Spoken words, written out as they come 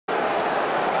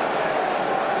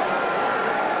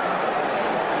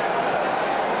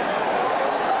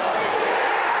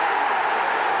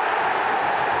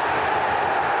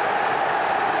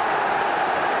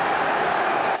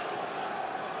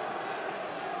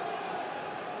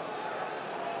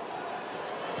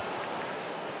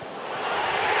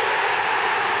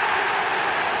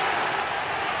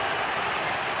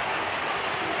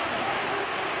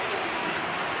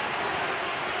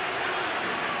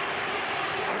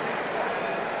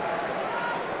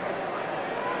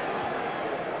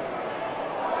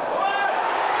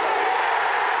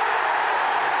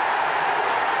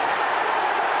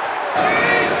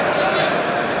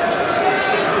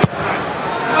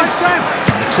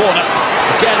corner,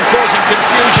 again causing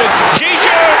confusion.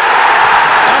 Diedhiou!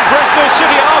 And Bristol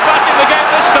City are back in the game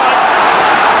this time.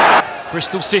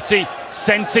 Bristol City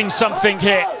sensing something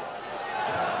here.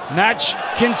 Naj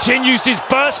continues his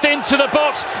burst into the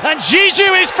box, and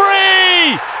Diedhiou is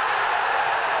free!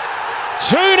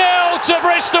 2-0 to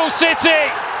Bristol City.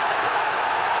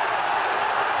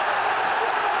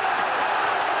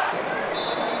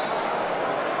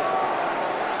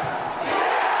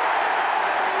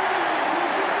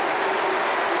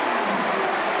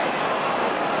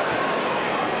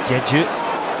 Diedhiou.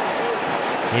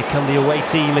 Here come the away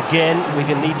team again.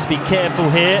 Wigan need to be careful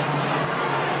here.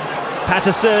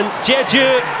 Patterson,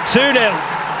 Diedhiou, 2-0.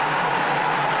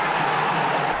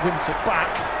 Wins it back.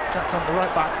 Jack Hunt, the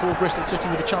right back for Bristol City,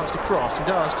 with a chance to cross. He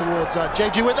does towards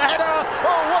Diedhiou with the header.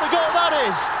 Oh, what a goal that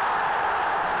is!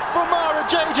 Famara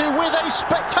Diedhiou with a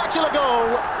spectacular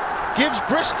goal gives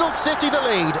Bristol City the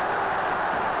lead.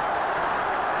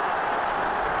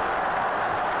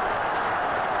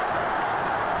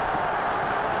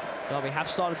 Well, we have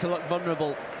started to look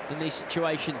vulnerable in these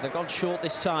situations. They've gone short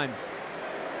this time.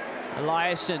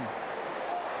 Eliasson.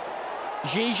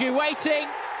 Diedhiou waiting.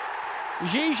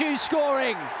 Diedhiou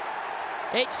scoring.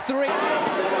 It's 3.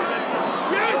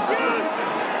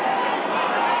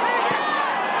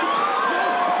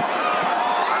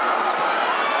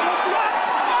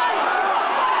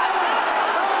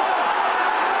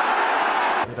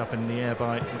 Up in the air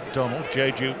by McDonald.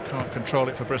 Diedhiou can't control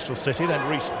it for Bristol City. Then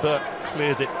Reece Burke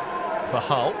clears it for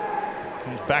Hull.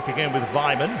 He's back again with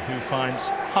Weimann, who finds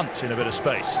Hunt in a bit of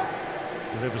space.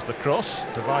 Delivers the cross.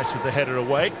 Device with the header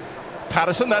away.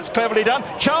 Patterson, that's cleverly done.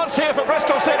 Chance here for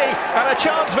Bristol City, and a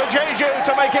chance for Diedhiou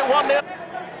to make it 1-0.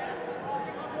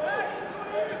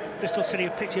 Bristol City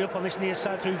have picked it up on this near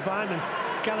side through Weimann.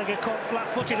 Gallagher caught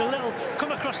flat-footed a little,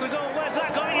 come across the goal. Where's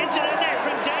that going into the net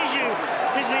from Diedhiou?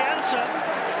 Is the answer.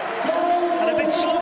 And a bit slow.